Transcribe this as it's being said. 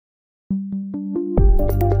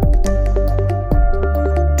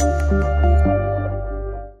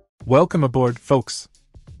Welcome aboard, folks.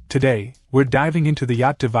 Today, we're diving into the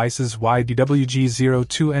Yacht Device's YDWG-02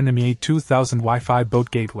 NMEA 2000 Wi-Fi Boat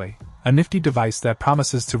Gateway, a nifty device that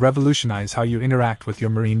promises to revolutionize how you interact with your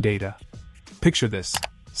marine data. Picture this: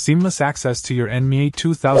 seamless access to your NMEA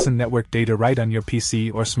 2000 network data right on your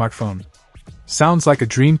PC or smartphone. Sounds like a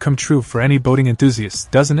dream come true for any boating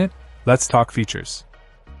enthusiast, doesn't it? Let's talk features.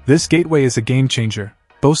 This gateway is a game changer,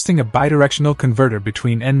 boasting a bidirectional converter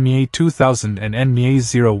between NMEA 2000 and NMEA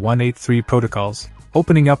 0183 protocols,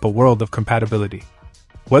 opening up a world of compatibility.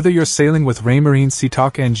 Whether you're sailing with Raymarine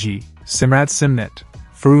SeaTalk NG, Simrad SimNet,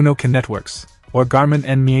 Furuno Networks, or Garmin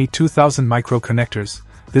NMEA 2000 micro connectors,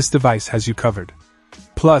 this device has you covered.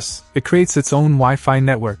 Plus, it creates its own Wi-Fi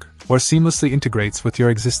network, or seamlessly integrates with your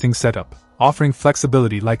existing setup, offering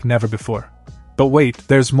flexibility like never before. But wait,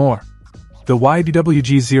 there's more. The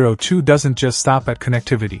YDWG-02 doesn't just stop at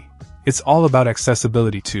connectivity, it's all about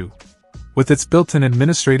accessibility too. With its built-in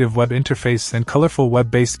administrative web interface and colorful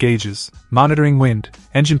web-based gauges, monitoring wind,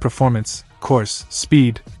 engine performance, course,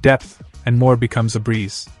 speed, depth, and more becomes a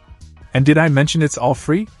breeze. And did I mention it's all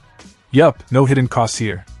free? Yup, no hidden costs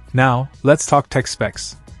here. Now, let's talk tech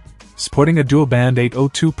specs. Sporting a dual-band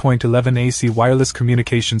 802.11 AC wireless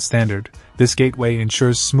communication standard, this gateway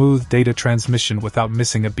ensures smooth data transmission without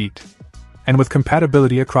missing a beat. And with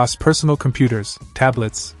compatibility across personal computers,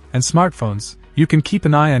 tablets, and smartphones, you can keep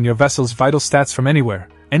an eye on your vessel's vital stats from anywhere,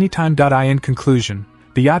 anytime. In conclusion,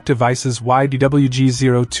 the Yacht Device's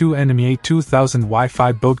YDWG-02 NMEA 2000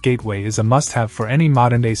 Wi-Fi Boat Gateway is a must-have for any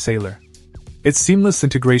modern-day sailor. Its seamless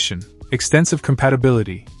integration, extensive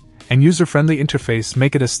compatibility, and user-friendly interface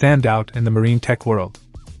make it a standout in the marine tech world.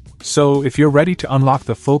 So, if you're ready to unlock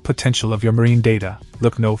the full potential of your marine data,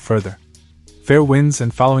 look no further. Fair winds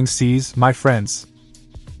and following seas, my friends.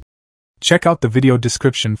 Check out the video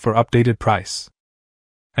description for updated price.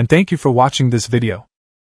 And thank you for watching this video.